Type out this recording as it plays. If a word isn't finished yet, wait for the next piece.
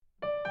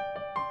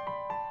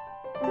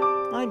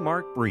I'm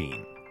Mark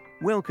Breen.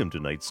 Welcome to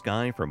Night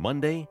Sky for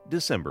Monday,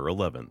 December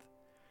 11th.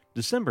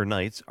 December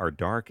nights are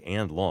dark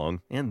and long,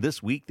 and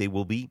this week they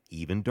will be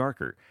even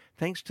darker,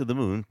 thanks to the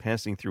moon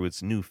passing through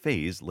its new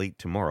phase late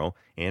tomorrow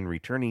and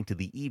returning to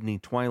the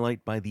evening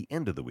twilight by the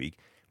end of the week,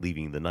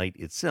 leaving the night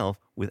itself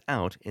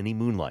without any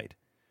moonlight.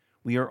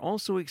 We are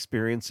also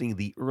experiencing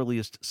the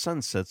earliest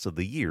sunsets of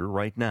the year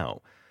right now.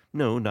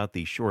 No, not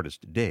the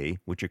shortest day,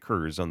 which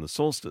occurs on the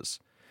solstice.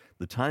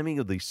 The timing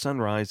of the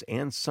sunrise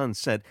and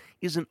sunset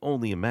isn't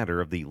only a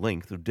matter of the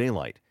length of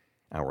daylight.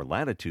 Our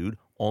latitude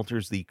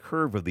alters the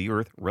curve of the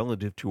Earth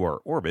relative to our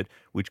orbit,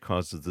 which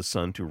causes the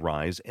sun to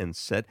rise and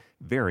set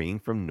varying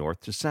from north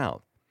to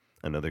south.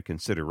 Another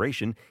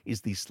consideration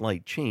is the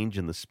slight change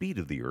in the speed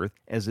of the Earth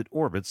as it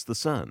orbits the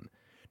sun.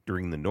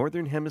 During the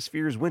northern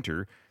hemisphere's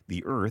winter,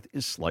 the Earth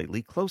is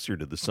slightly closer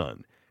to the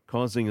sun,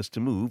 causing us to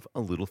move a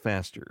little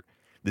faster.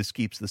 This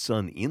keeps the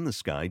sun in the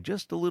sky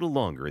just a little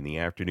longer in the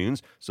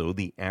afternoons, so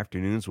the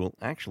afternoons will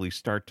actually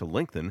start to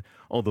lengthen,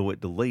 although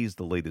it delays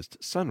the latest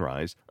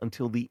sunrise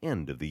until the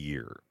end of the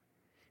year.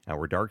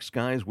 Our dark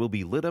skies will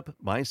be lit up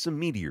by some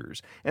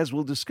meteors, as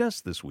we'll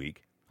discuss this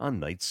week on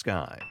Night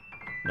Sky.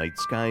 Night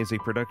Sky is a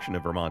production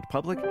of Vermont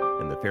Public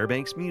and the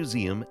Fairbanks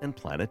Museum and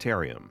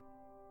Planetarium.